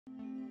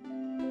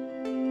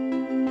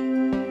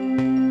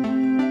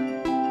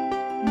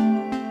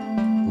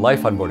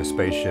Life on board a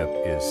spaceship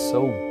is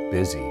so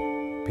busy.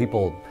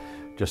 People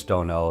just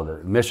don't know.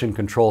 The mission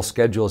control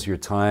schedules your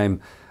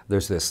time.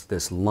 There's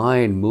this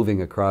line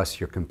moving across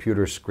your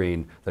computer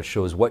screen that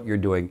shows what you're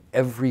doing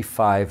every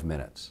 5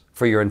 minutes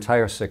for your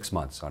entire 6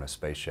 months on a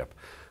spaceship.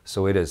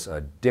 So it is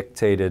a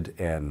dictated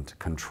and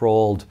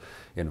controlled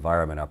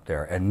environment up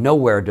there. And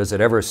nowhere does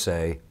it ever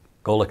say,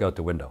 go look out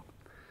the window.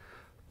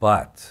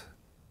 But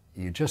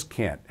you just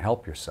can't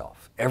help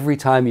yourself. Every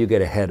time you get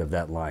ahead of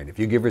that line, if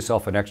you give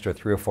yourself an extra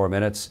 3 or 4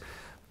 minutes,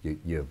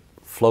 you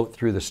float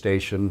through the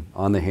station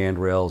on the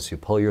handrails, you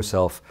pull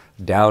yourself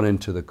down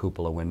into the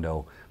cupola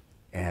window,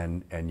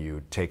 and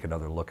you take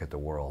another look at the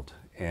world.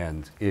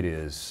 And it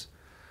is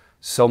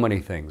so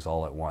many things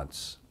all at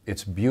once.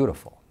 It's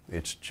beautiful.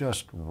 It's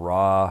just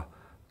raw,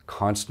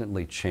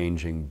 constantly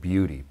changing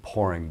beauty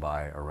pouring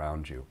by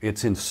around you.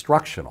 It's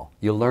instructional.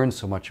 You learn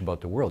so much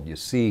about the world. You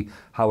see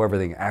how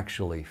everything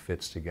actually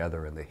fits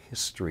together and the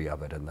history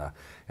of it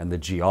and the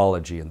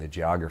geology and the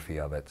geography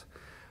of it.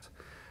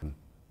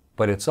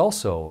 But it's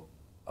also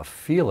a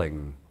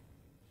feeling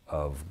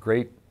of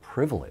great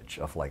privilege,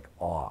 of like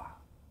awe,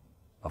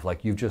 of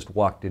like you've just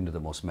walked into the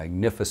most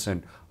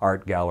magnificent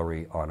art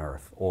gallery on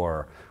Earth,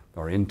 or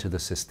into the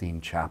Sistine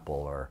Chapel,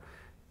 or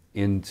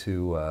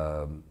into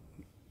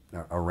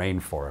a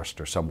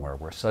rainforest or somewhere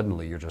where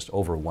suddenly you're just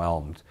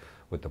overwhelmed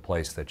with the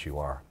place that you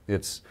are.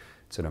 It's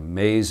an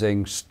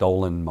amazing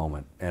stolen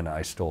moment, and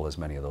I stole as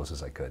many of those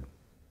as I could.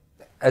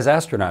 As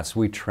astronauts,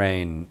 we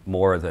train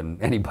more than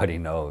anybody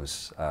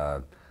knows.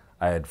 I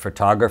had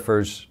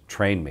photographers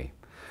train me.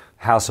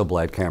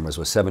 Hasselblad cameras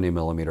with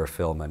 70mm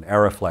film and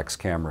Arriflex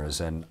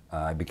cameras, and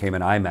I became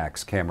an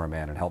IMAX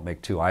cameraman and helped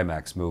make 2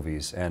 IMAX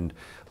movies, and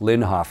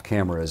Linhof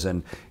cameras,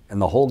 and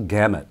the whole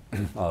gamut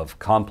of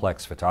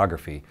complex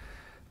photography,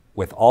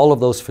 with all of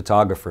those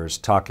photographers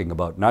talking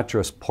about not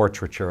just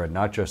portraiture and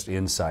not just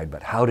inside,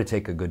 but how to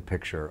take a good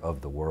picture of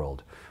the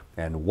world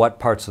and what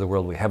parts of the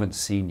world we haven't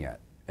seen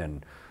yet.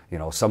 And you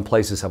know, some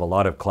places have a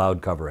lot of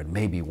cloud cover, and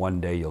maybe one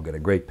day you'll get a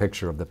great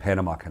picture of the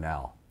Panama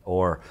Canal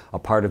or a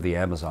part of the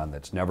Amazon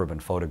that's never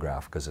been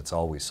photographed because it's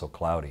always so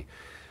cloudy.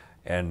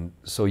 And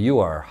so you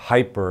are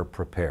hyper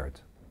prepared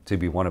to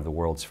be one of the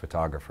world's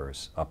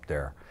photographers up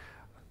there.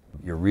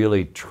 You're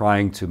really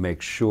trying to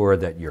make sure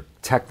that you're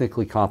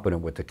technically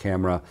competent with the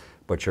camera,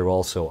 but you're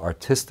also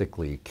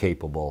artistically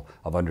capable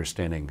of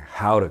understanding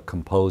how to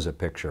compose a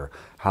picture,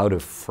 how to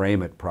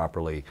frame it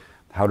properly,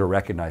 how to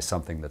recognize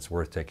something that's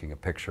worth taking a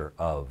picture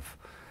of.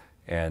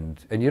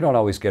 And you don't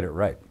always get it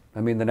right.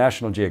 I mean, the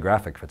National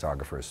Geographic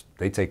photographers,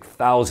 they take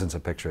thousands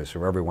of pictures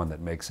for everyone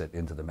that makes it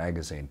into the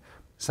magazine.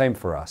 Same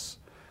for us.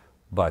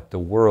 But the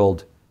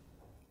world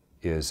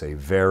is a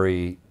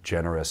very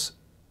generous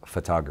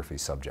photography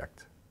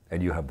subject,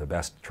 and you have the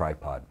best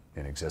tripod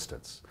in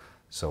existence.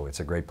 So it's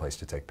a great place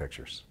to take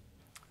pictures.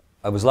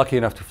 I was lucky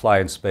enough to fly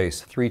in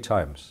space 3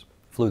 times.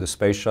 Flew the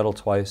Space Shuttle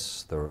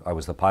twice. I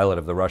was the pilot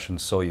of the Russian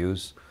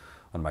Soyuz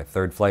on my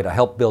 3rd flight. I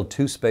helped build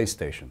 2 space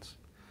stations.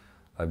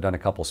 I've done a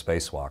couple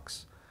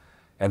spacewalks.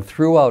 And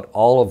throughout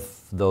all of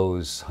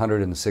those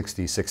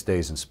 166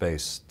 days in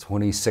space,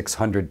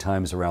 2,600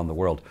 times around the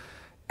world,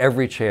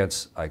 every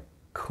chance I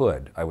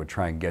could, I would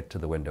try and get to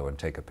the window and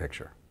take a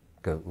picture.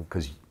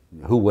 Because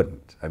who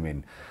wouldn't? I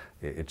mean,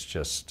 it's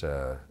just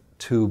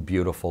too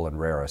beautiful and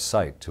rare a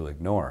sight to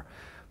ignore.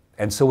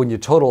 And so when you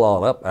total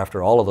all up,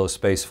 after all of those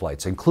space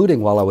flights,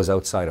 including while I was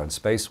outside on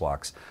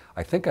spacewalks,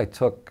 I think I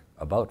took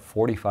about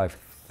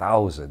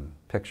 45,000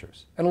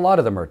 pictures. And a lot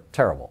of them are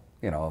terrible,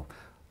 you know,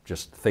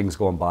 just things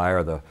going by,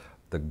 or the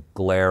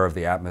glare of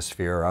the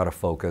atmosphere out of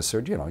focus, or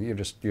you know, you're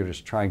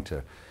just trying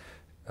to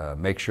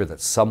make sure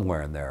that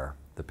somewhere in there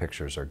the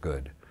pictures are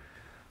good.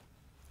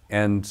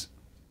 And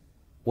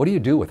what do you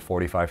do with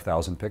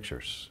 45,000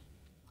 pictures?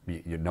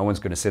 No one's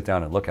going to sit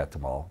down and look at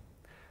them all.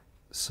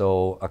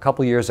 So a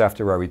couple years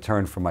after I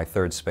returned from my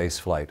 3rd space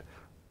flight,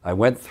 I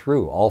went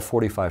through all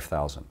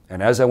 45,000.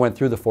 And as I went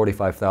through the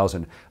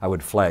 45,000, I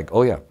would flag,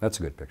 oh yeah, that's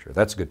a good picture,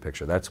 that's a good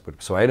picture, that's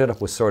good. So I ended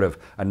up with sort of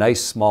a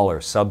nice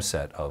smaller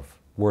subset of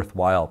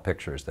worthwhile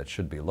pictures that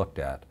should be looked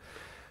at.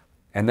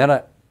 And then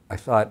I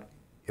thought,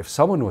 if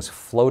someone was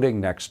floating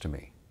next to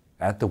me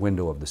at the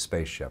window of the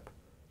spaceship,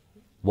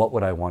 what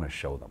would I want to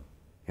show them?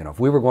 You know, if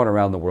we were going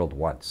around the world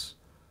once,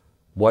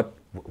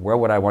 where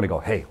would I want to go?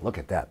 Hey, look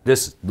at that.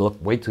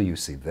 Wait till you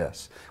see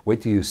this.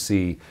 Wait till you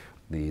see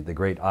the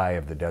great eye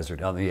of the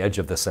desert on the edge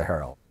of the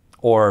Sahara.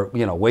 Or,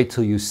 you know, wait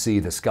till you see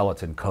the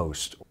skeleton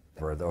coast,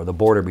 or the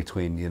border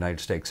between the United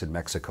States and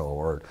Mexico,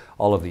 or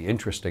all of the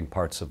interesting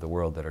parts of the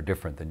world that are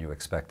different than you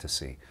expect to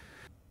see.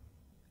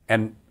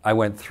 And I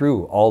went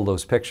through all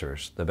those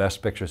pictures, the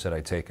best pictures that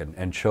I'd taken,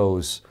 and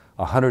chose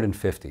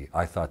 150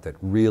 I thought that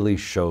really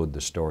showed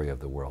the story of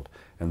the world.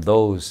 And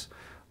those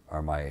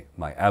are my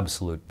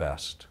absolute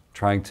best.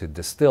 Trying to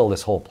distill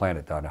this whole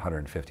planet down to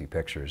 150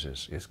 pictures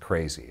is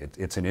crazy.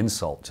 It's an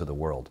insult to the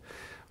world.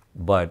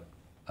 But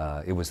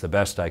it was the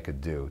best I could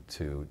do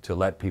to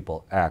let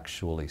people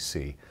actually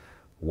see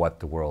what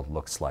the world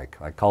looks like.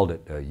 I called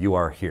it You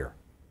Are Here,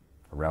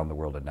 around the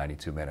world in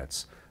 92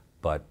 minutes.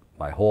 But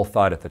My whole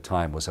thought at the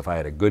time was if I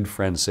had a good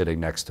friend sitting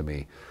next to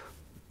me,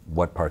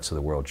 what parts of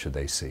the world should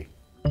they see?